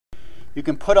You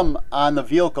can put them on the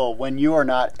vehicle when you are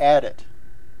not at it.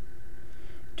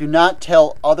 Do not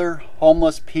tell other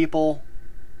homeless people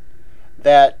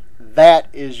that that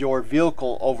is your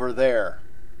vehicle over there.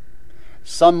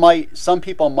 Some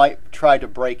people might try to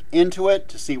break into it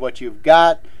to see what you've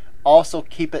got. Also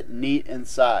keep it neat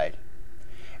inside.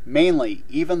 Mainly,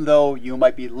 even though you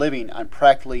might be living on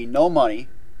practically no money,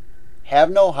 have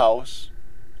no house,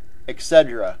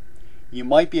 etc., you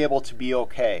might be able to be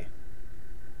okay.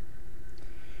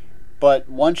 But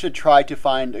one should try to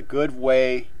find a good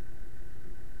way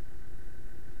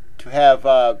to have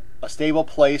a stable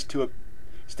place, to a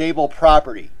stable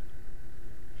property.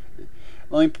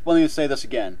 Let me say this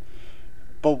again.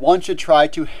 But one should try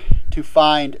to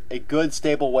find a good,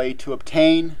 stable way to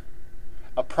obtain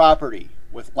a property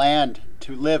with land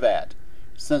to live at,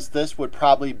 since this would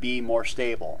probably be more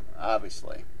stable,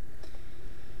 obviously.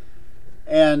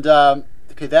 And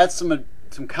okay, that's some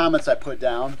comments I put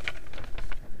down,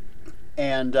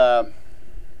 and I'm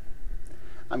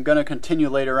going to continue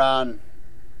later on.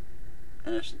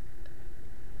 And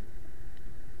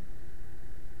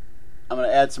I'm going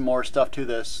to add some more stuff to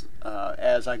this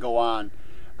as I go on.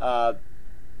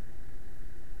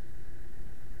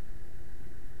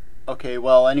 Okay,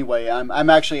 well, anyway, I'm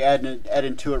actually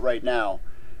adding to it right now.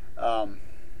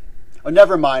 Oh,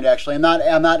 never mind. Actually, I'm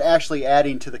not actually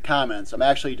adding to the comments. I'm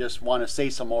actually just want to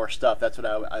say some more stuff. That's what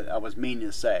I was meaning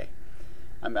to say.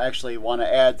 I'm actually want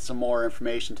to add some more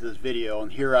information to this video,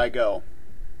 and here I go.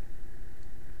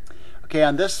 Okay,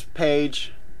 on this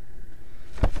page,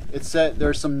 it said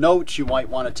there's some notes you might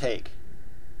want to take.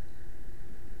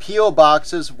 P.O.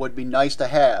 boxes would be nice to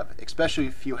have, especially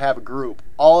if you have a group.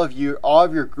 All of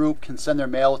your group can send their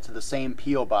mail to the same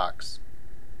P.O. box,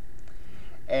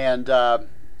 and a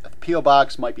P.O.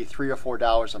 box might be $3 or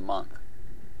 $4 a month.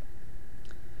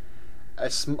 A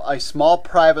small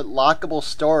private lockable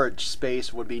storage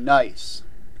space would be nice.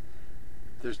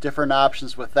 There's different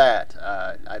options with that.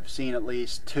 I've seen at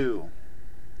least 2.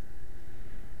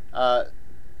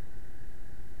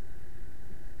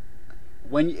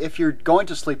 If you're going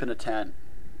to sleep in a tent,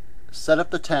 set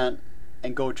up the tent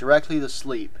and go directly to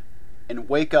sleep, and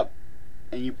wake up.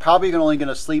 And you're probably only going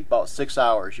to sleep about 6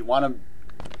 hours. You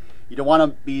don't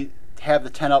want to have the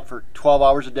tent up for 12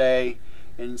 hours a day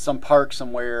in some park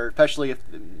somewhere. Especially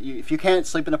if you can't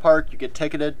sleep in the park, you get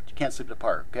ticketed. You can't sleep in the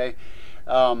park. Okay,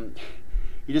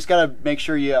 you just got to make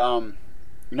sure you're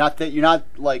not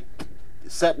like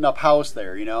setting up house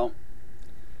there. You know.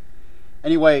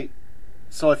 Anyway.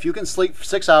 So if you can sleep for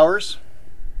 6 hours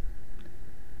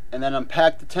and then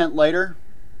unpack the tent later,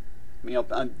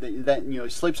 then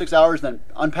sleep 6 hours, then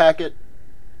unpack it,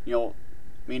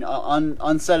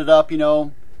 unset it up,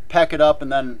 pack it up, and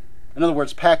then, in other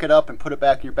words, pack it up and put it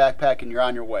back in your backpack, and you're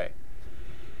on your way.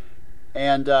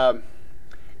 And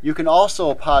you can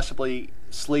also possibly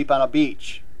sleep on a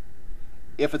beach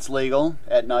if it's legal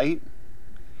at night.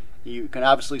 You can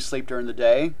obviously sleep during the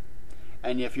day.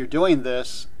 And if you're doing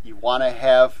this, you want to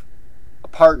have a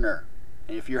partner.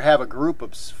 And if you have a group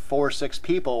of 4 or 6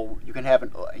 people, you can have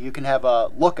a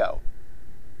lookout.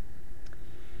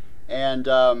 And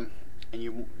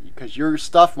because your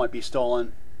stuff might be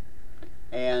stolen,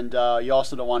 and you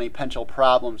also don't want any potential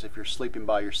problems if you're sleeping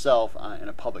by yourself in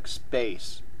a public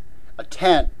space. A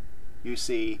tent, you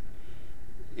see,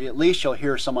 at least you'll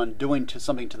hear someone doing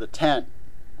something to the tent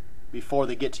before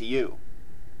they get to you.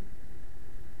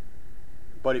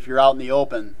 But if you're out in the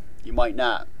open, you might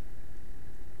not.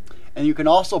 And you can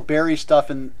also bury stuff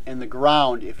in the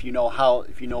ground if you know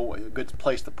a good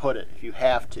place to put it, if you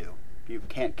have to. If you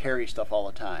can't carry stuff all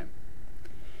the time.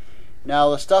 Now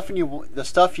the stuff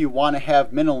you want to have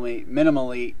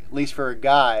minimally, at least for a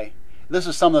guy, this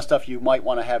is some of the stuff you might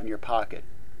want to have in your pocket.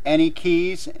 Any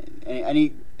keys,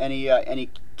 any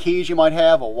keys you might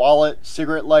have, a wallet,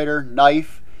 cigarette lighter,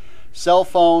 knife, cell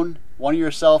phone, one of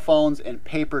your cell phones, and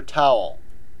paper towel.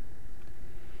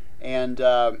 And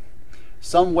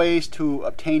some ways to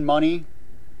obtain money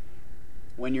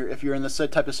if you're in this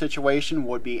type of situation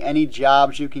would be any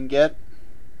jobs you can get,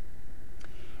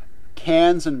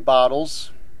 cans and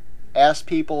bottles, ask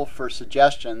people for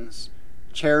suggestions,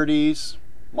 charities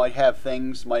might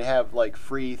have like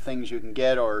free things you can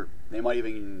get, or they might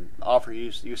even offer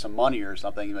you some money or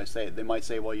something. They might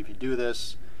say, well, if you do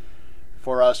this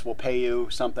for us, we'll pay you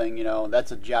something,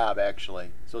 that's a job actually.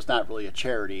 So it's not really a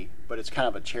charity, but it's kind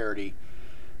of a charity.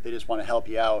 They just want to help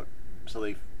you out, so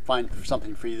they find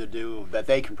something for you to do that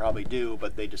they can probably do,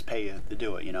 but they just pay you to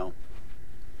do it,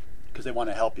 because they want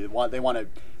to help you. They want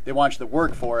you to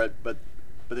work for it, but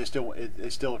they're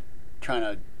still trying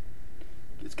to.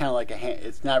 It's kind of like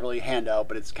it's not really a handout,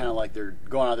 but it's kind of like they're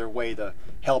going out of their way to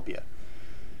help you.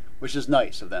 which is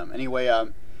nice of them. Anyway,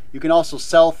 you can also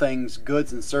sell things,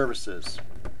 goods and services,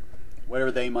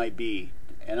 whatever they might be.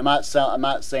 And I'm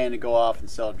not saying to go off and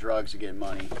sell drugs to get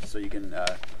money. So you can,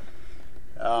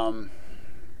 now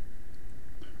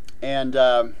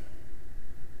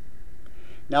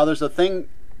there's a thing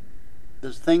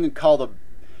called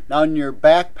now in your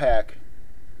backpack.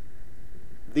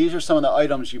 These are some of the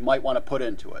items you might want to put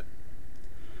into it.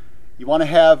 You want to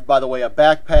have, by the way, a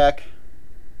backpack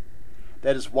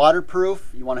that is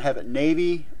waterproof. You want to have it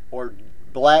navy or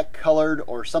black colored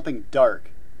or something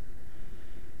dark.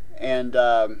 And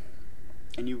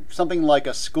something like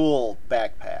a school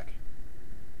backpack.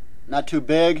 Not too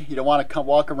big. You don't want to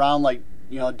walk around like,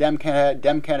 you know,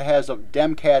 Demcat has a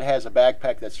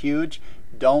backpack that's huge.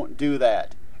 Don't do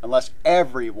that unless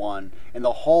everyone in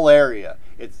the whole area,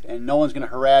 and no one's going to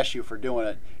harass you for doing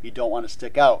it. You don't want to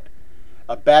stick out.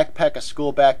 A backpack, a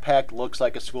school backpack, looks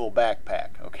like a school backpack.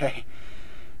 Okay.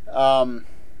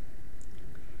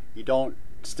 You don't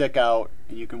stick out,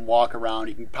 and you can walk around.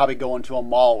 You can probably go into a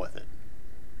mall with it.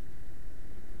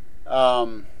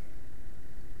 A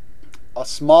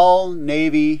small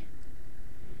navy,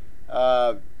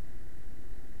 you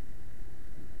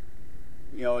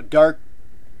know, dark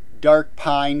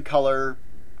pine color,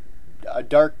 a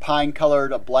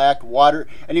black water.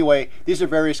 Anyway, these are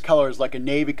various colors, like a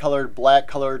navy colored, black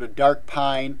colored, a dark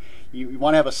pine. You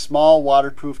want to have a small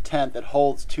waterproof tent that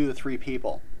holds 2 to 3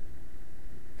 people.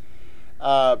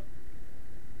 And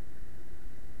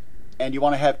you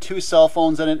want to have 2 cell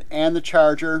phones in it and the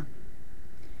charger.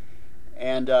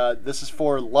 And this is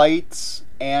for lights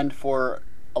and for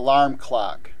alarm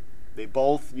clock. They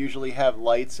both usually have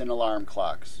lights and alarm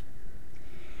clocks.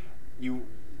 You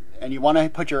want to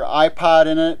put your iPod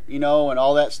in it, you know, and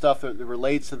all that stuff that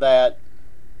relates to that.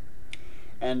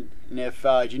 And if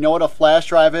do you know what a flash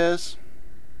drive is?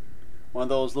 One of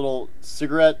those little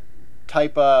cigarette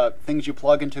type things you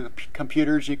plug into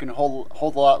computers. You can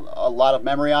hold a lot of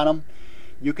memory on them.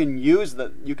 You can use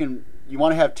you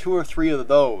want to have 2 or 3 of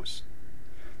those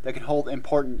that can hold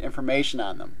important information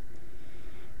on them.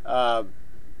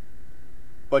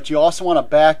 But you also want to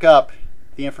back up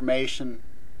the information.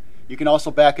 You can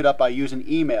also back it up by using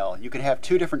email. You can have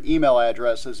 2 different email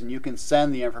addresses, and you can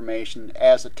send the information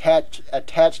as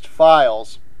attached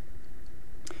files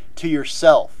to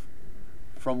yourself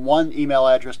from one email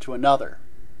address to another.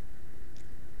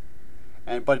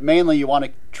 But mainly you want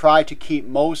to try to keep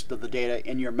most of the data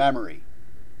in your memory,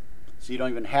 so you don't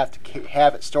even have to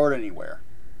have it stored anywhere.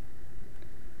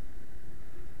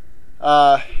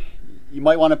 You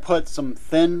might want to put some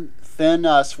thin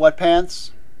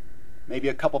sweatpants, maybe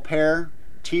a couple pair,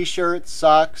 t-shirts,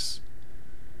 socks,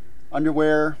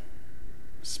 underwear,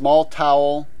 small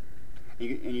towel.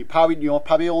 And you'll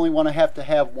probably only want to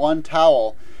have 1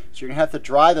 towel, so you're gonna have to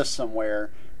dry this somewhere.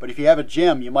 But if you have a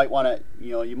gym, you might want to,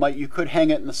 you could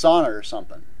hang it in the sauna or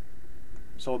something,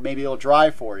 so maybe it'll dry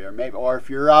for you. Or if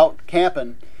you're out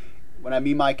camping, when I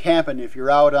mean by camping, if you're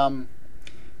out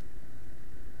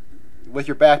with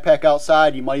your backpack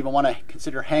outside, you might even want to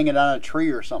consider hanging it on a tree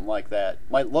or something like that.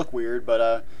 Might look weird,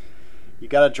 but you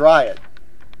got to dry it,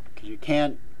 because you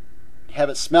can't have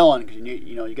it smelling, because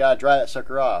you got to dry that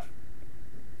sucker off.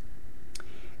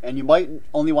 And you might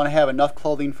only want to have enough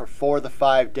clothing for 4 to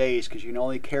 5 days, because you can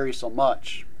only carry so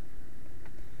much.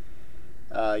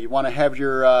 You want to have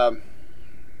your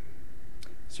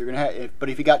so you're gonna have, but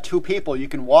if you got 2 people, you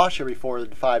can wash every 4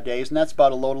 to 5 days, and that's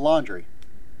about a load of laundry.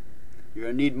 You're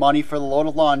going to need money for the load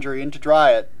of laundry and to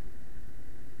dry it.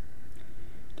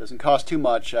 Doesn't cost too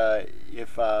much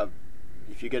if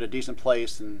you get a decent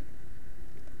place. And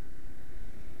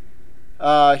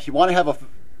you want to have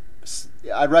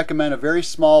I recommend a very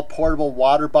small portable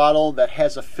water bottle that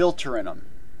has a filter in them.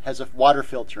 Has a water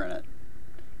filter in it.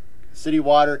 City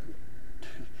water,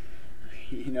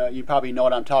 you probably know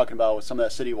what I'm talking about with some of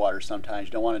that city water. Sometimes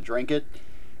you don't want to drink it,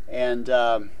 and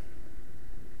a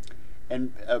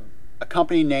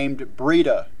company named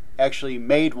Brita actually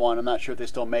made one. I'm not sure if they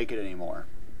still make it anymore.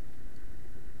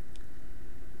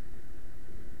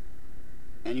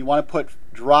 And you want to put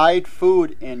dried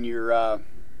food in your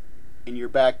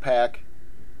backpack.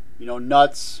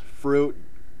 Nuts, fruit,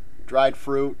 dried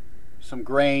fruit, some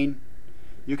grain.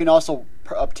 You can also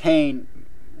obtain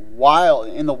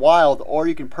in the wild, or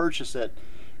you can purchase it.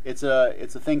 It's a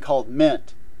thing called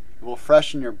mint. It will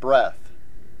freshen your breath.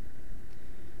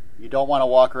 You don't want to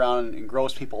walk around and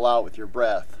gross people out with your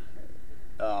breath.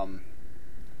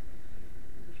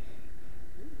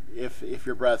 If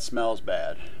your breath smells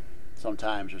bad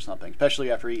sometimes or something, especially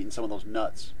after eating some of those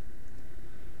nuts.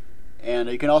 And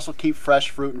you can also keep fresh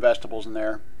fruit and vegetables in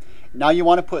there. Now you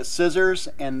want to put scissors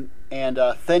and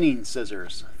thinning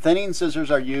scissors. Thinning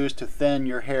scissors are used to thin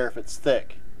your hair if it's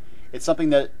thick. It's something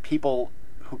that people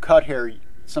who cut hair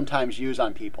sometimes use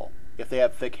on people if they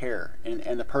have thick hair,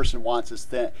 and the person wants his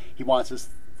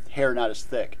hair not as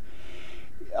thick.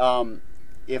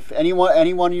 If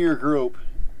anyone in your group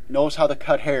knows how to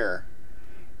cut hair,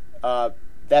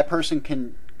 that person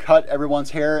can cut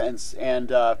everyone's hair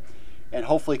and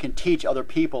hopefully can teach other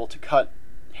people to cut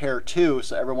hair too,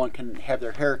 so everyone can have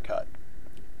their hair cut.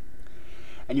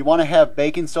 And you want to have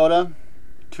baking soda,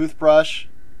 toothbrush,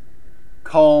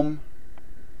 comb,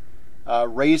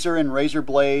 razor and razor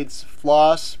blades,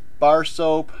 floss, bar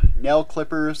soap, nail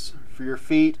clippers for your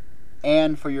feet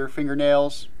and for your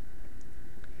fingernails.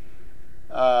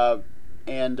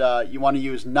 You want to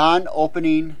use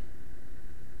non-opening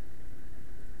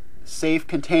safe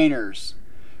containers.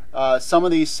 Some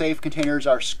of these safe containers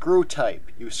are screw type.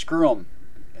 You screw them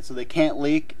so they can't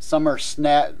leak. Some are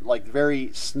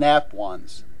very snap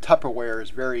ones. Tupperware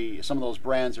is some of those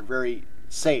brands are very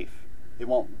safe. They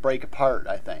won't break apart,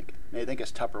 I think. I think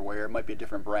it's Tupperware. It might be a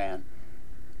different brand.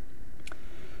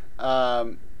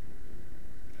 And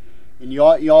you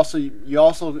want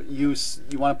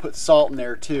to put salt in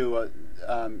there too.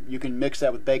 You can mix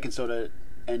that with baking soda,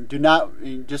 and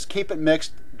just keep it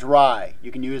mixed dry.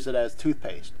 You can use it as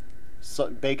toothpaste.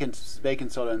 Baking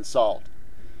soda and salt.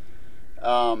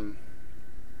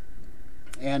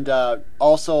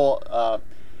 Also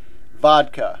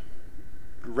vodka.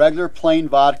 Regular plain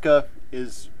vodka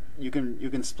is you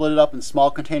can split it up in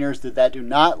small containers that do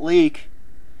not leak,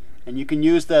 and you can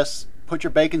use this. Put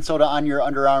your baking soda on your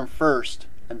underarm first,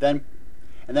 and then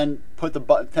put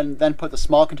the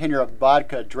small container of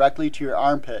vodka directly to your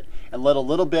armpit, and let a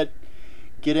little bit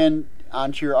get in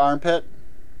onto your armpit,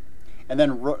 and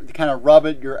then kind of rub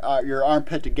your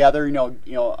armpit together.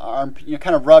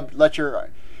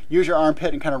 Use your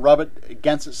armpit and kind of rub it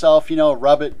against itself.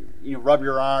 Rub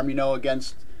your arm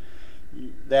against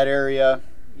that area.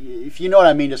 If you know what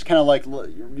I mean, just kind of like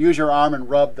use your arm and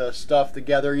rub the stuff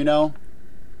together.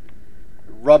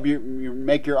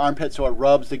 Make your armpit so it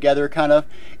rubs together kind of,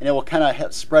 and it will kind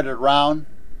of spread it around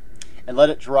and let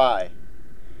it dry.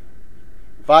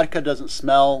 Vodka doesn't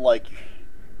smell like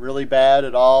really bad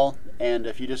at all, and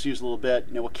if you just use a little bit,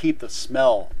 it will keep the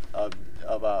smell of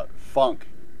funk.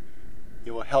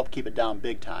 It will help keep it down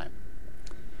big time.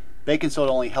 Baking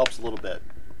soda only helps a little bit.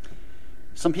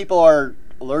 Some people are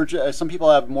allergic. Some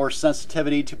people have more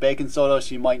sensitivity to baking soda,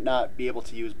 so you might not be able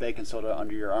to use baking soda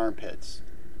under your armpits.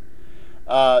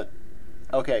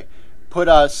 Okay, put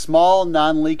a small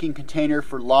non-leaking container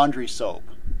for laundry soap.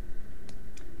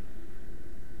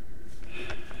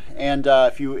 And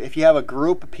if you have a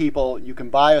group of people, you can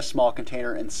buy a small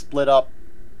container and split up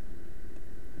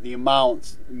the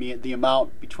amount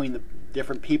between the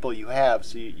different people you have,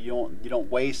 so you don't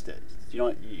waste it.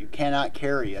 You cannot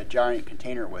carry a giant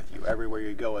container with you everywhere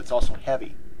you go. It's also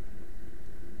heavy,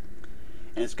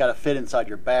 and it's got to fit inside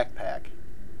your backpack.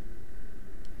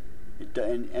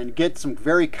 And get some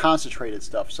very concentrated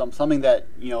stuff, something that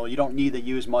you don't need to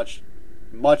use much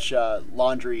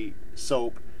laundry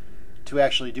soap to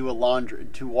actually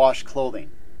to wash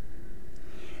clothing.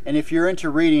 And if you're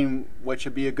into reading, which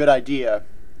would be a good idea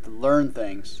to learn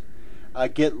things,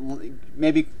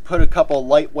 maybe put a couple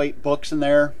lightweight books in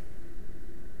there.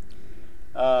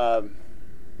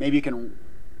 Maybe you can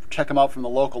check them out from the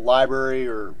local library,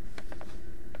 or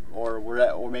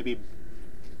maybe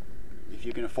if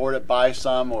you can afford it, buy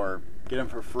some or get them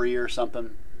for free or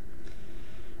something.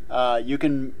 You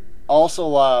can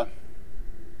also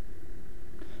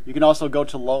go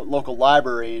to local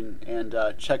library and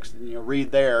check,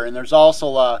 read there. And there's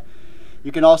also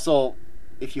you can also,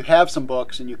 if you have some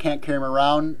books and you can't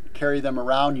carry them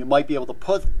around, you might be able to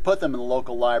put them in the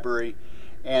local library,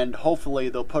 and hopefully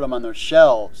they'll put them on their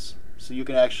shelves so you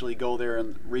can actually go there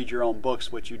and read your own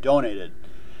books which you donated.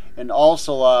 And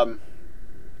also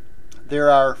there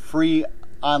are free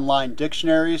online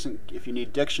dictionaries if you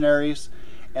need dictionaries,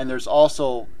 and there's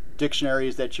also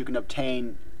dictionaries that you can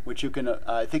obtain, which you can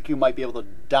I think you might be able to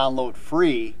download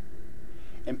free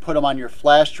and put them on your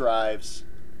flash drives,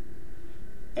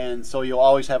 and so you'll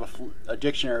always have a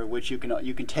dictionary which you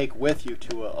can take with you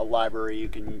to a library. You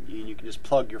can just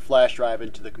plug your flash drive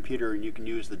into the computer and you can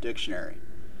use the dictionary.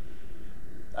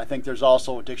 I think there's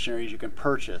also dictionaries you can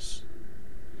purchase,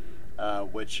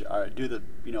 which you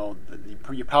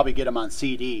probably get them on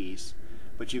CDs,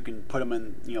 but you can put them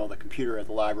in the computer at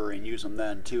the library and use them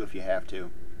then too if you have to.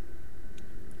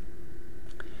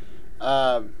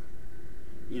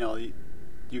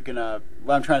 You can.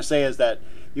 What I'm trying to say is that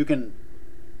you can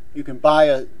buy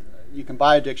a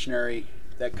dictionary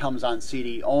that comes on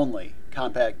CD only,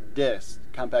 compact disc,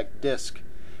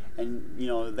 and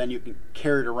then you can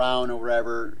carry it around or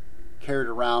wherever. Carry it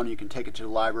around. You can take it to the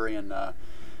library and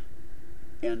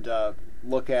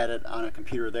look at it on a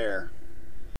computer there.